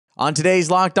On today's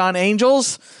Locked On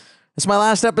Angels, it's my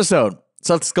last episode.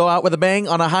 So let's go out with a bang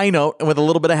on a high note and with a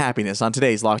little bit of happiness on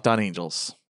today's Locked On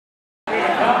Angels. You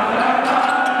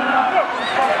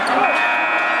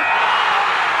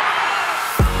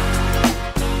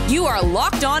are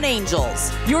Locked On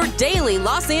Angels, your daily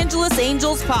Los Angeles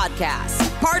Angels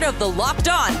podcast. Part of the Locked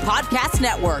On Podcast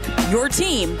Network, your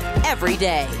team every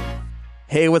day.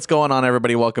 Hey, what's going on,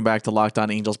 everybody? Welcome back to Locked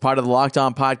On Angels, part of the Locked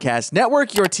On Podcast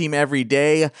Network, your team every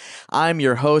day. I'm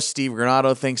your host, Steve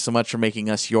Granado. Thanks so much for making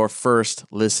us your first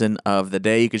listen of the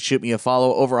day. You can shoot me a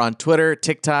follow over on Twitter,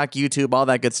 TikTok, YouTube, all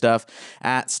that good stuff,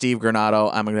 at Steve Granado.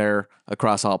 I'm there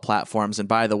across all platforms. And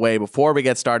by the way, before we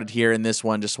get started here in this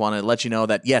one, just want to let you know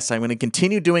that, yes, I'm going to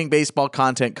continue doing baseball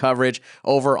content coverage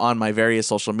over on my various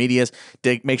social medias.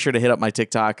 Make sure to hit up my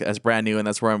TikTok as brand new, and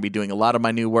that's where I'm going to be doing a lot of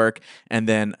my new work. And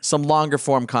then some longer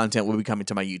form content will be coming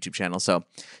to my YouTube channel. So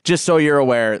just so you're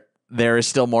aware, there is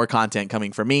still more content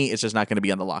coming from me. It's just not going to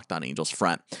be on the Locked On Angels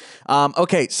front.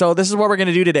 Okay, so this is what we're going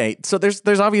to do today. So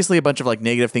there's obviously a bunch of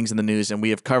negative things in the news, and we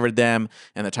have covered them,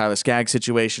 and the Tyler Skaggs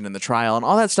situation and the trial, and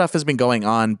all that stuff has been going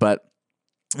on, but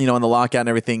in the lockout and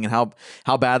everything, and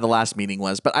how bad the last meeting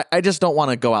was. But I just don't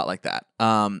want to go out like that.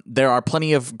 There are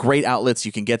plenty of great outlets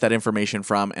you can get that information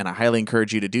from, and I highly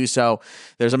encourage you to do so.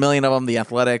 There's a million of them. The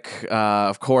Athletic,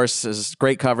 of course, is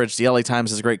great coverage. The LA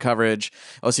Times is great coverage.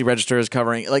 OC Register is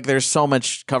covering. There's so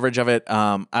much coverage of it.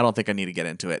 I don't think I need to get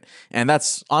into it. And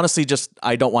that's honestly just,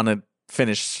 I don't want to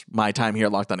finish my time here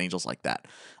at Locked On Angels like that.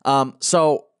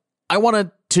 So I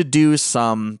wanted to do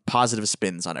some positive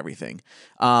spins on everything.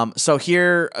 So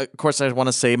here, of course, I want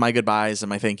to say my goodbyes and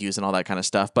my thank yous and all that kind of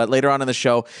stuff. But later on in the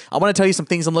show, I want to tell you some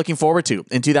things I'm looking forward to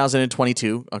in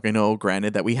 2022. Okay, no,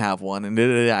 granted that we have one, and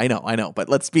I know. But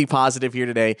let's be positive here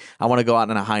today. I want to go out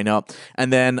on a high note.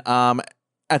 And then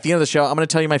at the end of the show, I'm going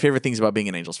to tell you my favorite things about being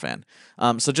an Angels fan.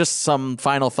 So just some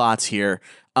final thoughts here.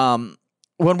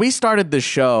 When we started the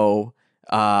show,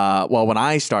 when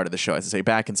I started the show, as I say,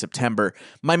 back in September,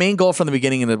 my main goal from the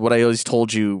beginning, and what I always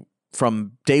told you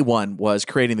from day one, was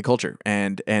creating the culture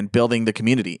and building the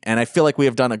community. And I feel like we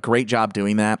have done a great job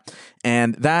doing that.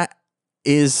 And that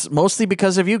is mostly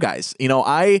because of you guys.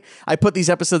 I put these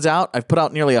episodes out. I've put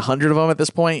out nearly 100 of them at this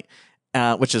point,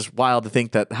 which is wild to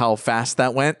think that how fast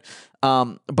that went.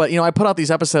 But I put out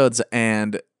these episodes,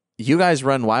 and you guys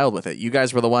run wild with it. You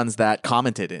guys were the ones that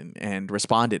commented and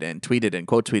responded and tweeted and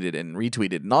quote tweeted and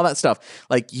retweeted and all that stuff.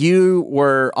 You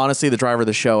were honestly the driver of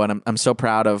the show, and I'm so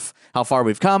proud of how far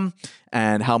we've come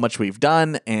and how much we've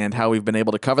done and how we've been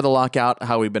able to cover the lockout,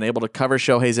 how we've been able to cover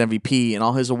Shohei's MVP and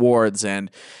all his awards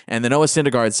and the Noah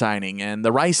Syndergaard signing and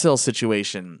the Rice Hill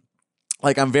situation.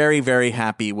 I'm very, very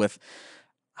happy with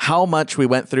how much we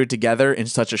went through together in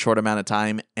such a short amount of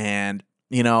time. And,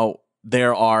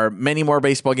 there are many more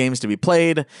baseball games to be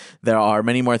played. There are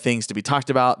many more things to be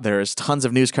talked about. There's tons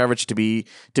of news coverage to be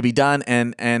done.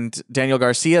 And Daniel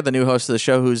Garcia, the new host of the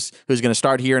show, who's going to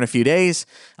start here in a few days,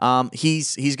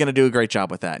 he's going to do a great job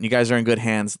with that. And you guys are in good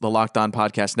hands. The Locked On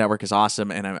Podcast Network is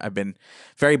awesome, and I've been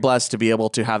very blessed to be able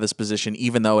to have this position,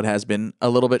 even though it has been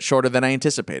a little bit shorter than I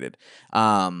anticipated.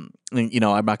 I'm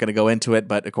not going to go into it,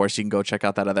 but of course you can go check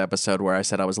out that other episode where I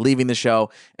said I was leaving the show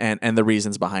and the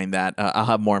reasons behind that. I'll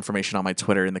have more information on my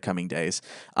Twitter in the coming days.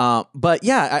 But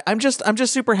yeah, I'm just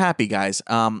super happy, guys.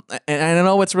 And I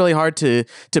know it's really hard to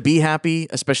be happy,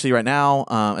 especially right now,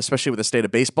 especially with the state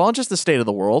of baseball and just the state of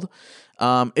the world.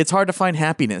 It's hard to find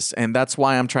happiness, and that's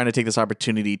why I'm trying to take this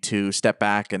opportunity to step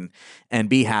back and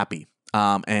be happy,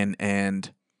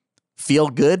 and feel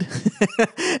good.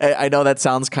 I know that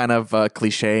sounds kind of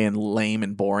cliche and lame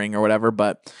and boring or whatever,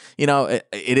 but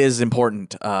it is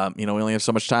important. We only have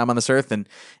so much time on this earth,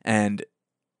 and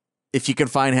if you can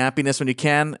find happiness when you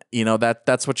can,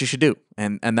 that's what you should do.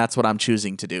 And that's what I'm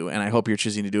choosing to do. And I hope you're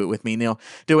choosing to do it with me.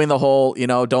 Doing the whole,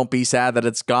 don't be sad that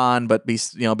it's gone, but be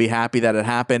happy that it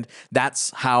happened.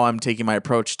 That's how I'm taking my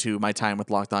approach to my time with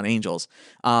Locked On Angels.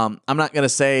 I'm not going to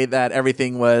say that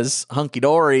everything was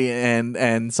hunky-dory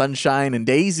and sunshine and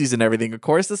daisies and everything. Of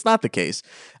course, that's not the case.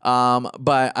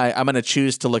 But I'm going to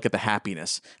choose to look at the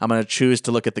happiness. I'm going to choose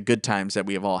to look at the good times that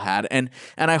we have all had. And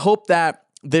I hope that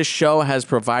this show has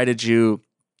provided you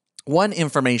one,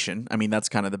 information. I mean, that's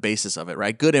kind of the basis of it,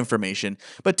 right? Good information,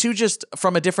 but two, just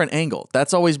from a different angle.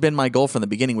 That's always been my goal from the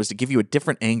beginning, was to give you a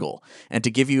different angle and to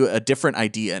give you a different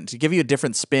idea and to give you a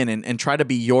different spin and try to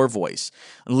be your voice,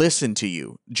 listen to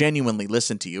you, genuinely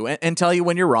listen to you and tell you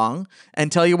when you're wrong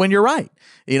and tell you when you're right.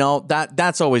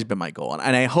 That's always been my goal.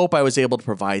 And I hope I was able to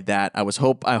provide that. I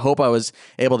hope I was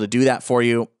able to do that for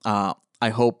you. I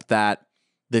hope that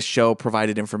this show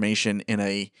provided information in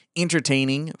a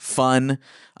entertaining, fun,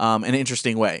 and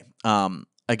interesting way.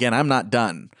 Again, I'm not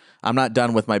done. I'm not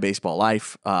done with my baseball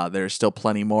life. There's still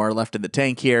plenty more left in the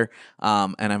tank here,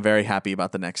 and I'm very happy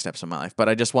about the next steps in my life. But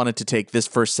I just wanted to take this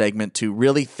first segment to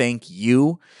really thank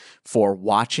you for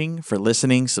watching, for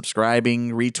listening,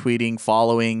 subscribing, retweeting,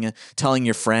 following, telling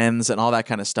your friends, and all that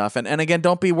kind of stuff. And again,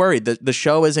 don't be worried. The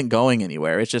show isn't going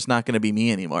anywhere. It's just not going to be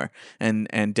me anymore.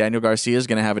 And Daniel Garcia is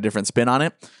going to have a different spin on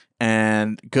it.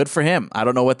 And good for him. I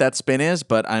don't know what that spin is,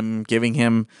 but I'm giving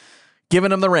him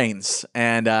the reins,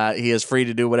 and he is free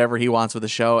to do whatever he wants with the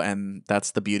show, and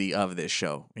that's the beauty of this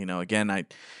show. Again,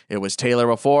 it was Taylor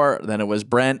before, then it was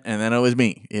Brent, and then it was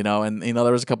me. And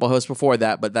there was a couple hosts before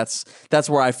that, but that's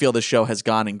where I feel the show has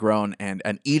gone and grown,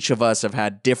 and each of us have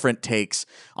had different takes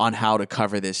on how to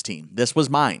cover this team. This was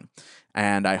mine.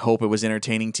 And I hope it was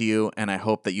entertaining to you, and I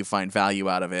hope that you find value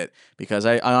out of it, because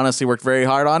I honestly worked very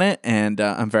hard on it, and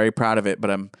I'm very proud of it,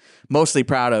 but I'm mostly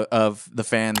proud of the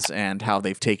fans and how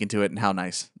they've taken to it and how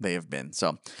nice they have been.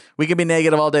 So we can be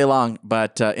negative all day long,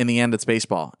 but in the end, it's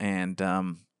baseball, and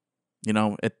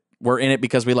we're in it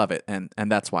because we love it, and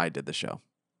that's why I did the show.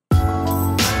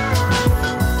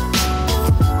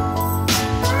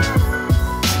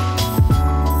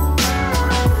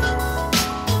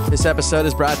 This episode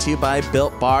is brought to you by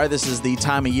Built Bar. This is the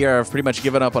time of year I've pretty much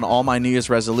given up on all my New Year's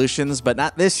resolutions, but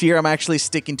not this year. I'm actually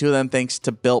sticking to them thanks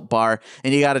to Built Bar,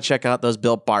 and you got to check out those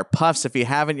Built Bar Puffs. If you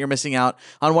haven't, you're missing out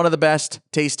on one of the best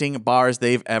tasting bars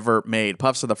they've ever made.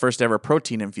 Puffs are the first ever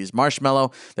protein-infused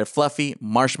marshmallow. They're fluffy,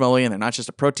 marshmallowy, and they're not just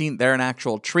a protein. They're an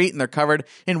actual treat, and they're covered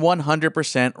in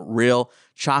 100% real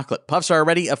chocolate. Puffs are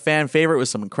already a fan favorite with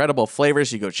some incredible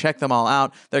flavors. You go check them all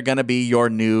out. They're going to be your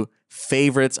new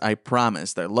favorites, I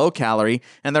promise. They're low calorie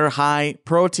and they're high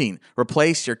protein.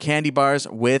 Replace your candy bars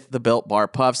with the Built Bar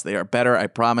Puffs. They are better, I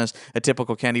promise. A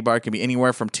typical candy bar can be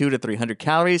anywhere from 200 to 300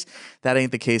 calories. That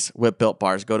ain't the case with Built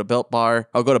Bars. Go to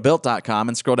built.com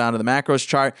and scroll down to the macros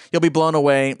chart. You'll be blown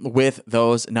away with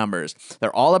those numbers.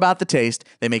 They're all about the taste.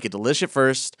 They make it delicious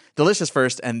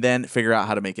first, and then figure out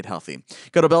how to make it healthy.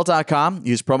 Go to built.com,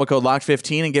 use promo code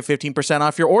LOCKED15 and get 15%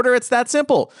 off your order. It's that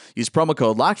simple. Use promo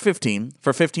code LOCKED15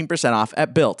 for 15% off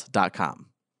at built.com.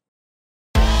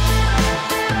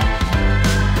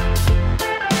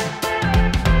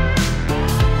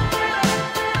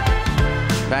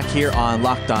 Back here on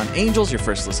Locked On Angels, your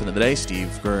first listen of the day. Steve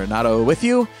Granado with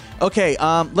you. Okay,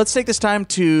 let's take this time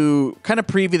to kind of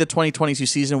preview the 2022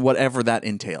 season, whatever that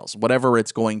entails, whatever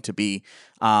it's going to be.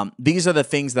 These are the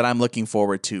things that I'm looking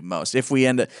forward to most. If we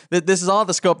end, this is all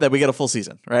the scope that we get a full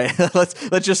season, right?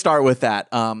 let's just start with that.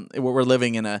 We're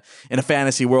living in a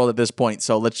fantasy world at this point,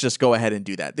 so let's just go ahead and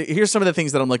do that. Here's some of the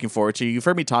things that I'm looking forward to. You've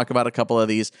heard me talk about a couple of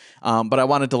these, but I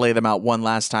wanted to lay them out one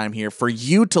last time here for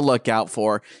you to look out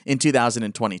for in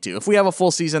 2022. If we have a full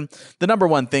season, the number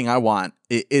one thing I want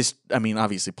is,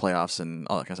 obviously playoffs and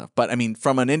all that kind of stuff. But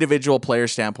from an individual player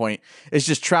standpoint, it's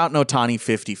just Trout and Ohtani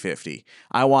 50-50.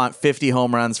 I want 50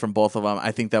 home runs from both of them.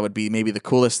 I think that would be maybe the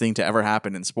coolest thing to ever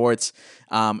happen in sports.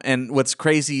 And what's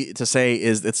crazy to say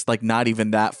is it's like not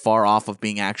even that far off of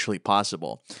being actually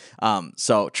possible.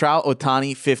 So Trout,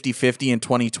 Ohtani 50-50 in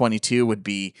 2022 would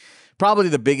be probably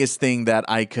the biggest thing that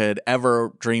I could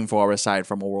ever dream for aside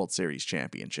from a World Series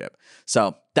championship.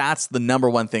 So that's the number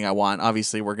one thing I want.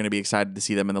 Obviously, we're going to be excited to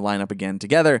see them in the lineup again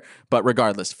together. But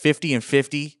regardless,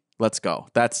 50-50, let's go.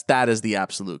 That is the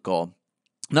absolute goal.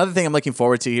 Another thing I'm looking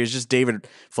forward to here is just David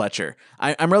Fletcher.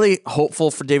 I'm really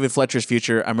hopeful for David Fletcher's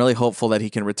future. I'm really hopeful that he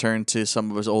can return to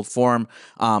some of his old form.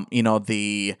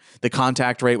 The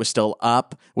contact rate was still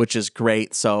up, which is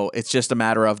great. So it's just a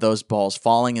matter of those balls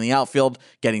falling in the outfield,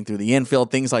 getting through the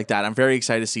infield, things like that. I'm very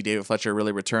excited to see David Fletcher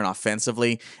really return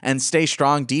offensively and stay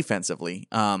strong defensively.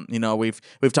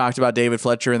 We've talked about David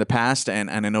Fletcher in the past, and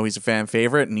I know he's a fan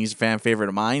favorite, and he's a fan favorite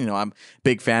of mine. I'm a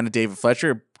big fan of David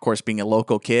Fletcher. Of course, being a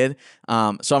local kid.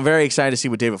 So I'm very excited to see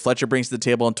what David Fletcher brings to the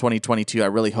table in 2022. I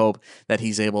really hope that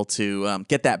he's able to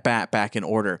get that bat back in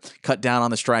order, cut down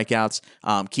on the strikeouts,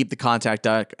 keep the contact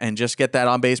up, and just get that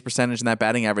on-base percentage and that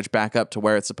batting average back up to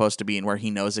where it's supposed to be and where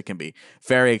he knows it can be.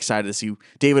 Very excited to see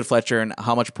David Fletcher and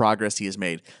how much progress he has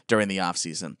made during the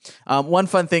offseason. One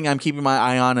fun thing I'm keeping my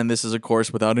eye on, and this is, of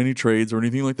course, without any trades or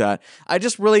anything like that, I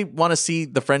just really want to see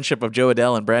the friendship of Joe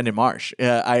Adell and Brandon Marsh.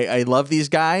 I love these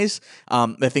guys.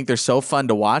 I think they're so fun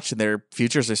to watch, and their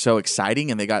futures are so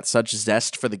exciting, and they got such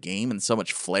zest for the game and so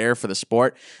much flair for the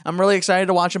sport. I'm really excited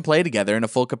to watch them play together in a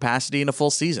full capacity in a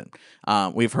full season.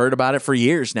 We've heard about it for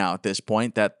years now at this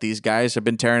point that these guys have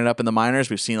been tearing it up in the minors.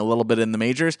 We've seen a little bit in the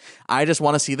majors. I just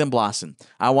want to see them blossom.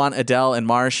 I want Adell and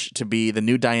Marsh to be the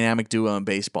new dynamic duo in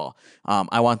baseball.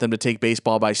 I want them to take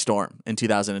baseball by storm in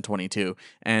 2022.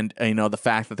 And, the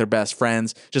fact that they're best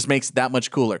friends just makes it that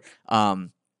much cooler. So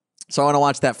I want to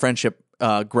watch that friendship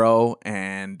grow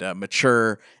and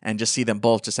mature, and just see them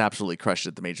both just absolutely crushed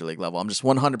at the major league level. I'm just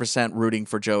 100% rooting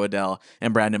for Joe Adell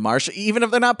and Brandon Marsh, even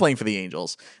if they're not playing for the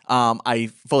Angels. I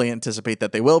fully anticipate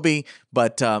that they will be,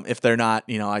 but if they're not,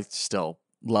 I still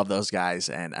love those guys,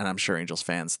 and I'm sure Angels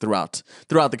fans throughout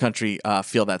the country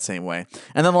feel that same way.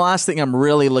 And then the last thing I'm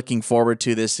really looking forward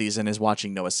to this season is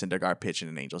watching Noah Syndergaard pitch in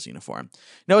an Angels uniform.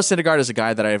 Noah Syndergaard is a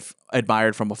guy that I've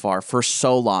admired from afar for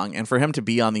so long, and for him to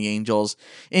be on the Angels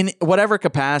in whatever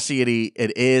capacity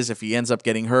it is, if he ends up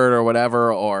getting hurt or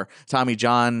whatever, or Tommy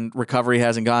John recovery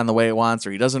hasn't gone the way it wants,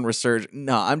 or he doesn't resurge.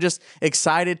 No, I'm just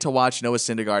excited to watch Noah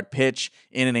Syndergaard pitch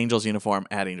in an Angels uniform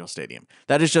at Angel Stadium.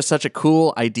 That is just such a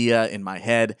cool idea in my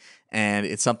head. And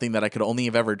it's something that I could only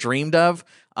have ever dreamed of.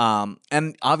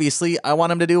 And obviously, I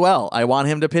want him to do well. I want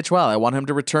him to pitch well. I want him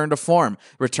to return to form,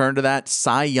 return to that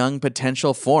Cy Young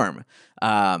potential form.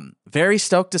 Very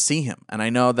stoked to see him. And I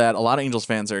know that a lot of Angels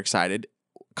fans are excited,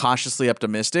 cautiously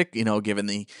optimistic, given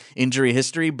the injury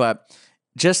history. But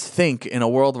just think, in a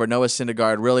world where Noah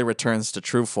Syndergaard really returns to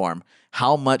true form,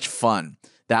 how much fun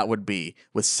that would be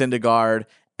with Syndergaard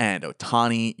and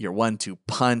Ohtani, your 1-2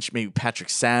 punch, maybe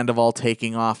Patrick Sandoval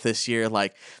taking off this year.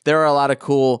 Like, there are a lot of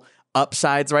cool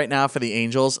upsides right now for the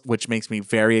Angels, which makes me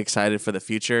very excited for the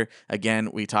future.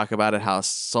 Again, we talk about it, how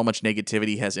so much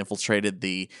negativity has infiltrated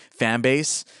the fan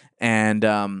base. And,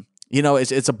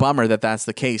 it's a bummer that that's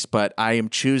the case, but I am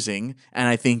choosing, and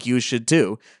I think you should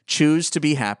too, choose to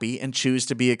be happy and choose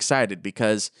to be excited,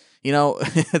 because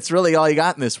it's really all you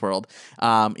got in this world.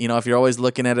 If you're always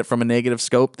looking at it from a negative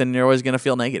scope, then you're always going to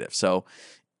feel negative. So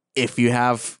if you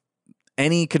have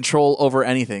any control over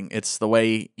anything, it's the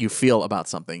way you feel about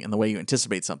something and the way you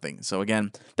anticipate something. So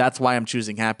again, that's why I'm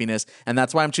choosing happiness, and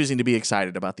that's why I'm choosing to be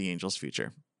excited about the Angels'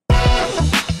 future.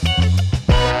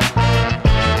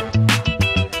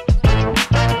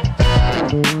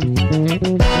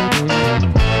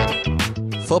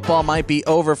 Football might be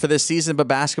over for this season, but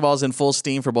basketball is in full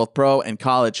steam for both pro and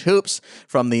college hoops.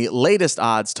 From the latest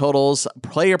odds, totals,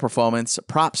 player performance,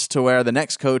 props to where the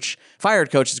next fired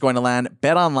coach is going to land,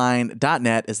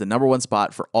 betonline.net is the number one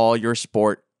spot for all your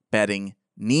sport betting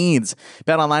needs.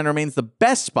 BetOnline remains the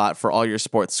best spot for all your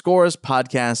sports scores,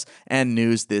 podcasts, and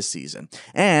news this season.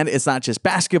 And it's not just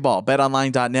basketball.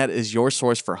 BetOnline.net is your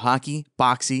source for hockey,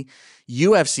 boxing,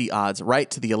 UFC odds,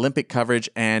 right to the Olympic coverage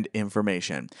and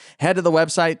information. Head to the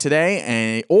website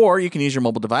today, or you can use your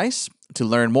mobile device to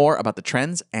learn more about the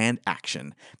trends and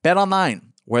action.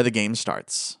 BetOnline, where the game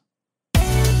starts.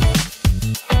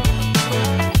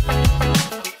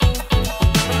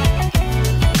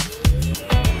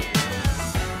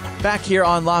 Back here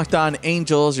on Locked On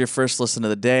Angels, your first listen of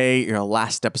the day, your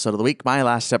last episode of the week, my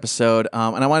last episode.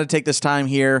 And I want to take this time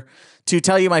here to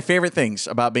tell you my favorite things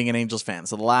about being an Angels fan.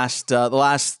 So the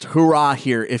last hurrah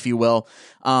here, if you will.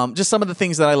 Just some of the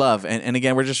things that I love. And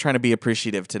again, we're just trying to be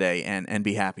appreciative today and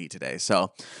be happy today.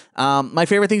 So my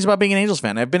favorite things about being an Angels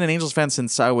fan. I've been an Angels fan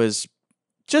since I was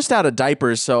just out of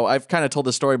diapers, so I've kind of told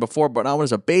this story before, but when I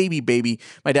was a baby,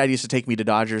 my dad used to take me to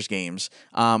Dodgers games,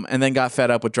 and then got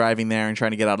fed up with driving there and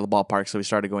trying to get out of the ballpark, so we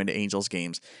started going to Angels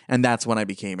games, and that's when I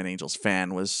became an Angels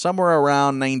fan, was somewhere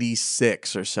around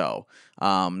 96 or so.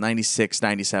 96,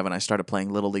 97, I started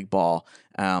playing Little League ball,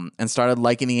 and started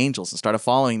liking the Angels and started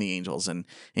following the Angels. And,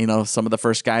 some of the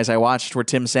first guys I watched were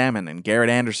Tim Salmon and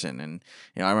Garrett Anderson. And,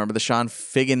 I remember the Sean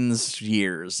Figgins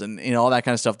years and, all that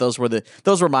kind of stuff. Those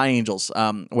were my Angels,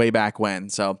 way back when.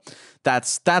 So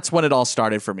that's when it all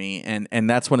started for me. And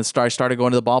that's when I started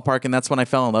going to the ballpark. And that's when I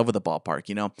fell in love with the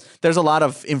ballpark. There's a lot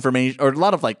of information, or a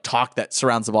lot of talk that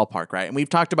surrounds the ballpark, right? And we've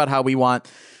talked about how we want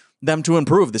them to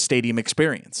improve the stadium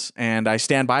experience, and I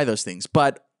stand by those things.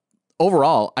 But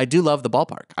overall, I do love the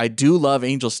ballpark. I do love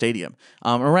Angel Stadium.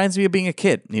 It reminds me of being a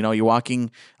kid. You're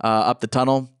walking up the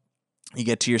tunnel, you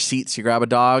get to your seats, you grab a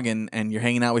dog, and you're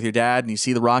hanging out with your dad, and you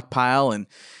see the rock pile,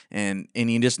 and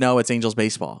you just know it's Angels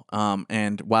baseball.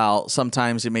 And while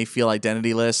sometimes it may feel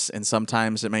identityless, and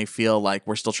sometimes it may feel like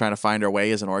we're still trying to find our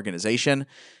way as an organization,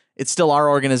 it's still our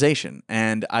organization,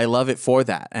 and I love it for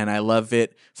that, and I love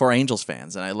it for Angels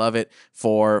fans, and I love it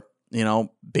for,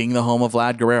 being the home of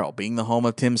Vlad Guerrero, being the home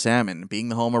of Tim Salmon, being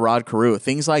the home of Rod Carew,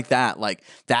 things like that.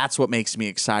 That's what makes me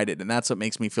excited, and that's what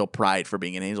makes me feel pride for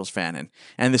being an Angels fan,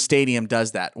 and the stadium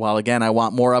does that. While, again, I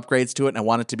want more upgrades to it, and I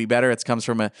want it to be better, it comes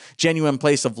from a genuine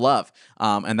place of love,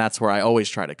 and that's where I always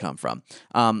try to come from.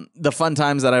 The fun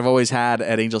times that I've always had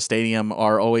at Angel Stadium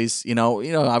are always,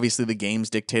 obviously the games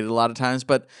dictated a lot of times,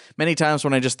 but many times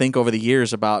when I just think over the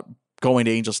years about going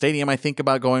to Angel Stadium, I think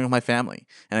about going with my family,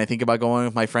 and I think about going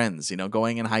with my friends,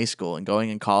 going in high school and going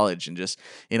in college, and just,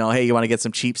 hey, you want to get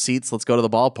some cheap seats? Let's go to the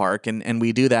ballpark. And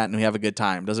we do that, and we have a good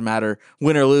time. Doesn't matter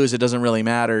win or lose. It doesn't really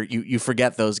matter. You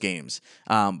forget those games,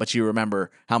 but you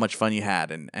remember how much fun you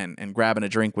had, and grabbing a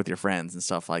drink with your friends and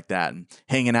stuff like that, and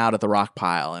hanging out at the rock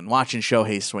pile and watching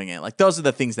Shohei swing it. Like, those are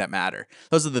the things that matter.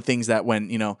 Those are the things that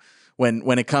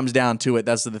when it comes down to it,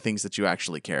 that's the things that you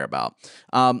actually care about.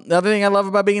 The other thing I love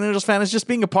about being an Angels fan is just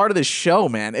being a part of this show,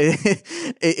 man.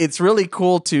 It's really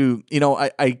cool to,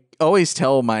 I always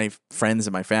tell my friends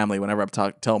and my family whenever I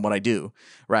tell them what I do,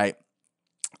 right?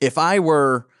 If I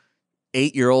were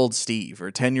 8-year-old Steve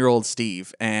or 10-year-old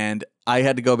Steve, and I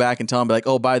had to go back and tell him, like,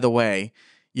 oh, by the way,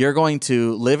 you're going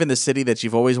to live in the city that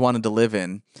you've always wanted to live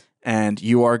in, and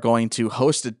you are going to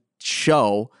host a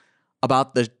show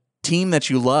about the team that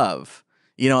you love,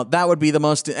 that would be the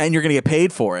most, and you're going to get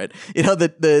paid for it.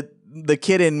 The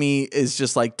kid in me is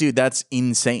just like, dude, that's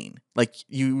insane. Like,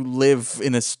 you live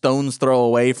in a stone's throw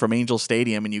away from Angel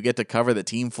Stadium and you get to cover the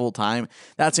team full time.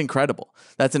 That's incredible.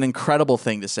 That's an incredible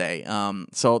thing to say.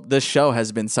 So this show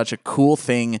has been such a cool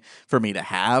thing for me to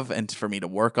have and for me to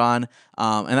work on.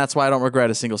 And that's why I don't regret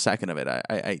a single second of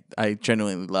it. I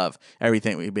genuinely love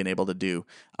everything we've been able to do,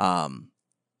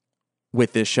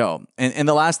 with this show. And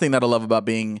the last thing that I love about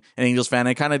being an Angels fan,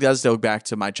 it kind of does go back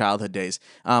to my childhood days.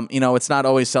 It's not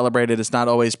always celebrated. It's not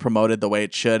always promoted the way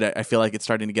it should. I feel like it's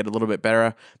starting to get a little bit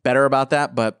better about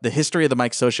that. But the history of the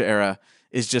Mike Scioscia era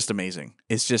is just amazing.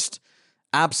 It's just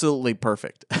absolutely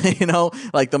perfect.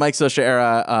 Like the Mike Scioscia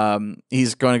era,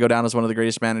 he's going to go down as one of the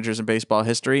greatest managers in baseball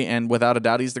history, and without a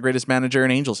doubt, he's the greatest manager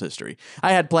in Angels history.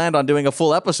 I had planned on doing a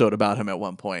full episode about him at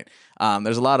one point.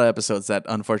 There's a lot of episodes that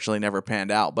unfortunately never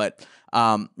panned out, but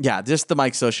just the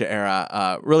Mike Scioscia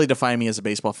era really defined me as a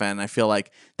baseball fan. I feel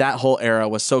like that whole era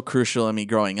was so crucial in me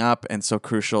growing up, and so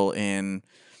crucial in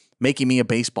making me a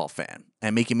baseball fan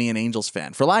and making me an Angels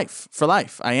fan for life.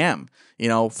 I am,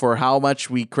 for how much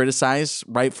we criticize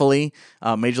rightfully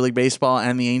Major League Baseball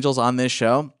and the Angels on this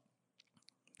show.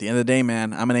 At the end of the day,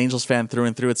 man, I'm an Angels fan through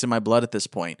and through. It's in my blood at this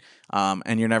point.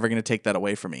 And you're never going to take that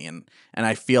away from me. And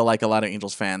I feel like a lot of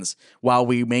Angels fans, while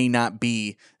we may not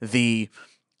be the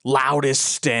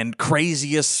loudest and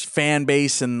craziest fan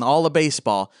base in all of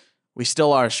baseball, we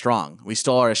still are strong. We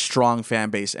still are a strong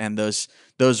fan base, and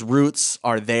those roots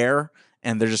are there,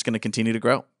 and they're just going to continue to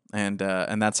grow. And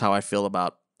that's how I feel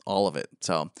about all of it.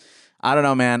 So I don't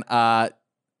know, man. I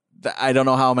don't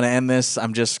know how I'm going to end this.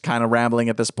 I'm just kind of rambling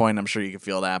at this point. I'm sure you can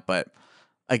feel that. But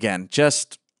again,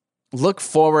 just look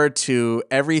forward to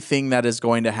everything that is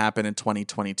going to happen in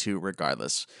 2022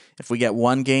 regardless. If we get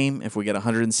one game, if we get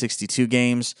 162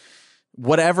 games,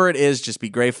 whatever it is, just be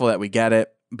grateful that we get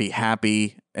it, be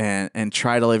happy, and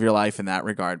try to live your life in that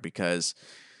regard, because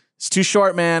it's too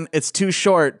short, man. It's too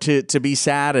short to be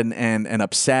sad and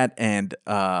upset and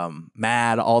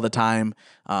mad all the time.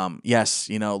 Yes,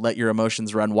 let your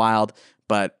emotions run wild,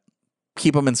 but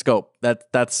keep them in scope.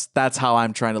 That's how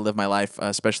I'm trying to live my life,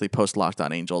 especially post Locked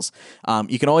On Angels.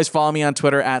 You can always follow me on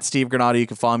Twitter at Steve Granado. You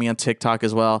can follow me on TikTok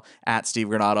as well at Steve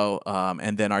Granado.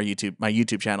 And then my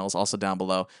YouTube channel is also down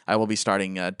below. I will be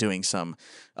starting doing some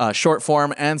short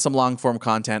form and some long form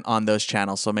content on those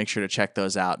channels. So make sure to check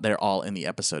those out. They're all in the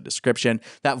episode description.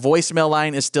 That voicemail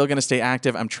line is still going to stay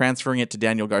active. I'm transferring it to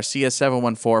Daniel Garcia,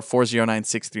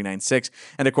 714-409-6396.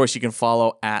 And of course, you can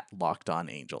follow at Locked On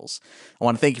Angels. I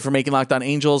want to thank you for making Locked On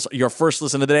Angels your first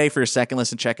listen of the day. For your second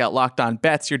listen, check out Locked On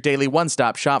Bets, your daily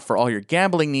one-stop shop for all your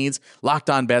gambling needs. Locked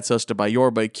On Bets, hosted by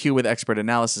your boy Q, with expert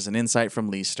analysis and insight from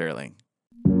Lee Sterling.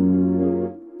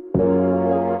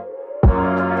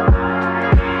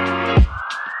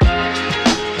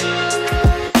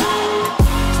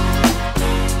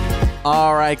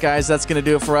 All right, guys, that's going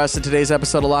to do it for us in today's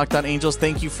episode of Locked On Angels.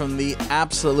 Thank you from the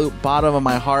absolute bottom of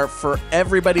my heart for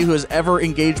everybody who has ever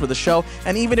engaged with the show.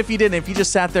 And even if you didn't, if you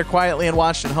just sat there quietly and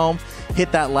watched at home,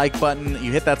 hit that like button,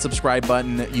 you hit that subscribe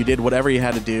button, you did whatever you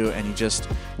had to do, and you just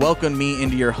welcomed me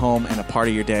into your home and a part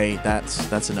of your day.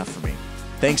 That's enough for me.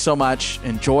 Thanks so much.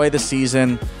 Enjoy the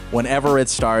season whenever it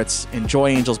starts. Enjoy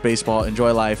Angels baseball.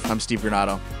 Enjoy life. I'm Steve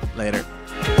Granado. Later.